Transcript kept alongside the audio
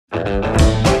Thanks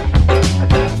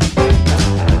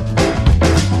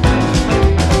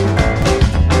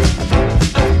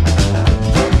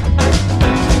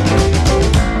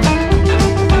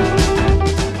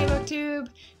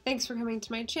for coming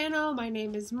to my channel. My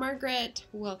name is Margaret.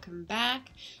 Welcome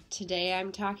back. Today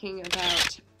I'm talking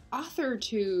about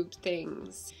AuthorTube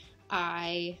things.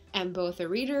 I am both a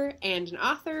reader and an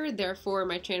author, therefore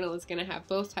my channel is going to have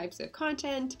both types of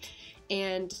content.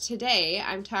 And today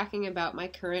I'm talking about my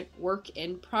current work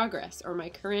in progress, or my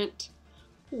current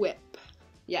whip.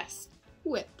 Yes,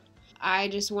 whip. I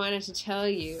just wanted to tell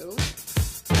you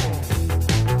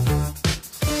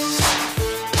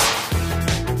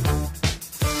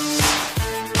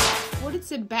what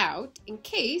it's about in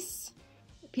case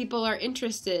people are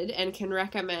interested and can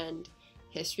recommend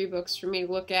history books for me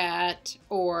to look at,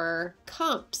 or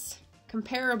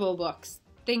comparable books,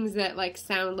 things that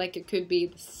sound like it could be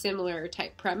the similar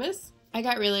type premise. I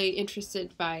got really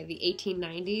interested by the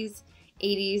 1890s,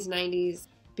 80s, 90s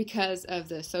because of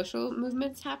the social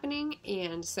movements happening,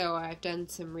 and so I've done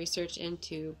some research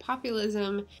into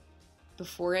populism.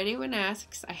 Before anyone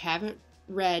asks, I haven't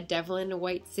read Devil in a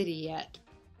White City yet.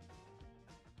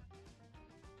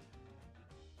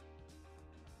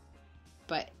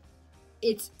 But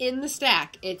it's in the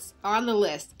stack, it's on the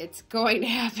list, it's going to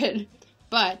happen.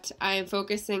 But I am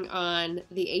focusing on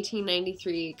the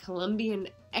 1893 Columbian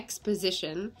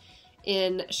Exposition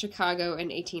in Chicago in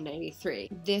 1893.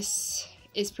 This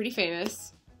is pretty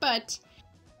famous, but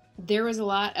there was a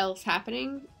lot else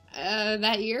happening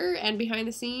that year and behind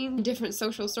the scenes, different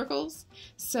social circles.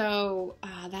 So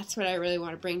that's what I really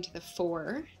want to bring to the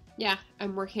fore. Yeah,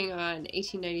 I'm working on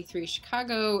 1893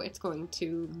 Chicago. It's going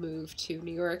to move to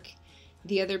New York.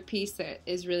 The other piece that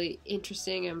is really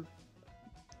interesting, I'm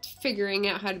figuring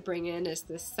out how to bring in, is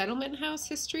the settlement house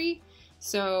history.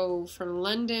 So from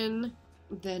London,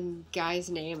 the guy's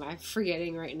name I'm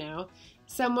forgetting right now,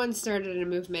 someone started a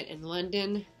movement in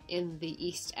London in the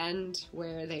East End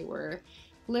where they were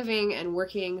living and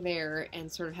working there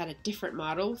and sort of had a different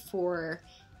model for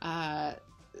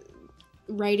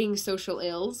writing social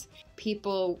ills.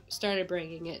 People started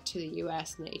bringing it to the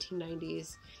US in the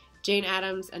 1890s. Jane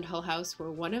Addams and Hull House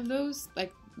were one of those,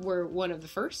 were one of the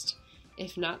first,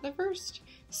 if not the first.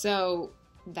 So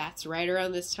that's right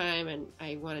around this time, and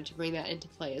I wanted to bring that into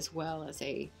play as well as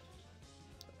a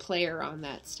player on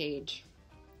that stage.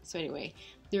 So anyway,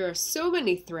 there are so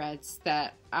many threads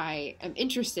that I am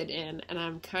interested in, and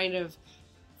I'm kind of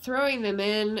throwing them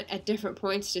in at different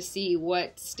points to see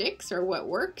what sticks or what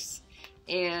works.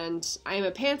 And I am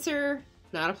a pantser,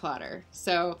 not a plotter.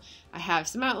 So I have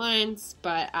some outlines,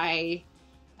 but I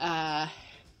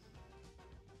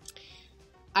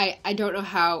don't know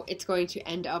how it's going to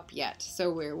end up yet.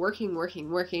 So we're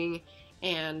working,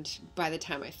 and by the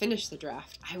time I finish the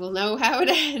draft, I will know how it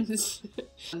ends.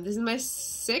 This is my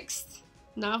 6th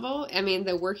novel. I mean,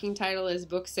 the working title is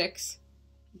Book 6.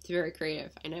 It's very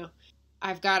creative, I know.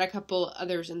 I've got a couple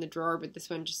others in the drawer, but this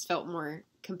one just felt more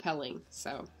compelling,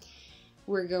 so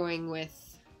we're going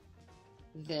with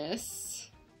this.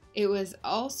 It was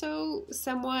also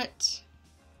somewhat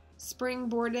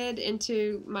springboarded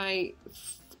into my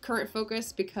current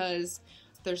focus because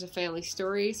there's a family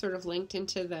story sort of linked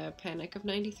into the Panic of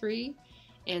 '93,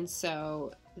 and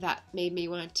so that made me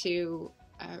want to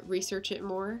research it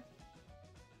more.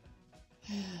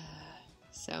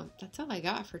 So that's all I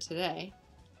got for today.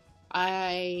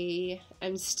 I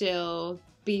am still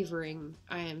beavering.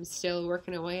 I am still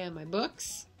working away on my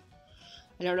books.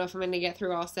 I don't know if I'm going to get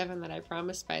through all 7 that I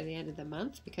promised by the end of the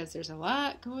month because there's a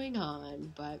lot going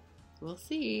on, but we'll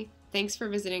see. Thanks for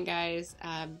visiting, guys.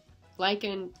 Like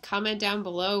and comment down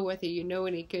below whether you know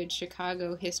any good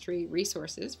Chicago history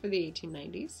resources for the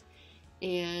 1890s,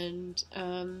 and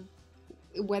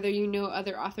whether you know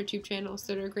other AuthorTube channels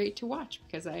that are great to watch,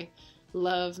 because I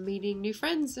love meeting new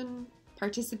friends and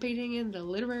participating in the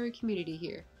literary community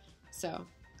here. So,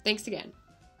 thanks again.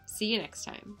 See you next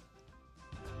time.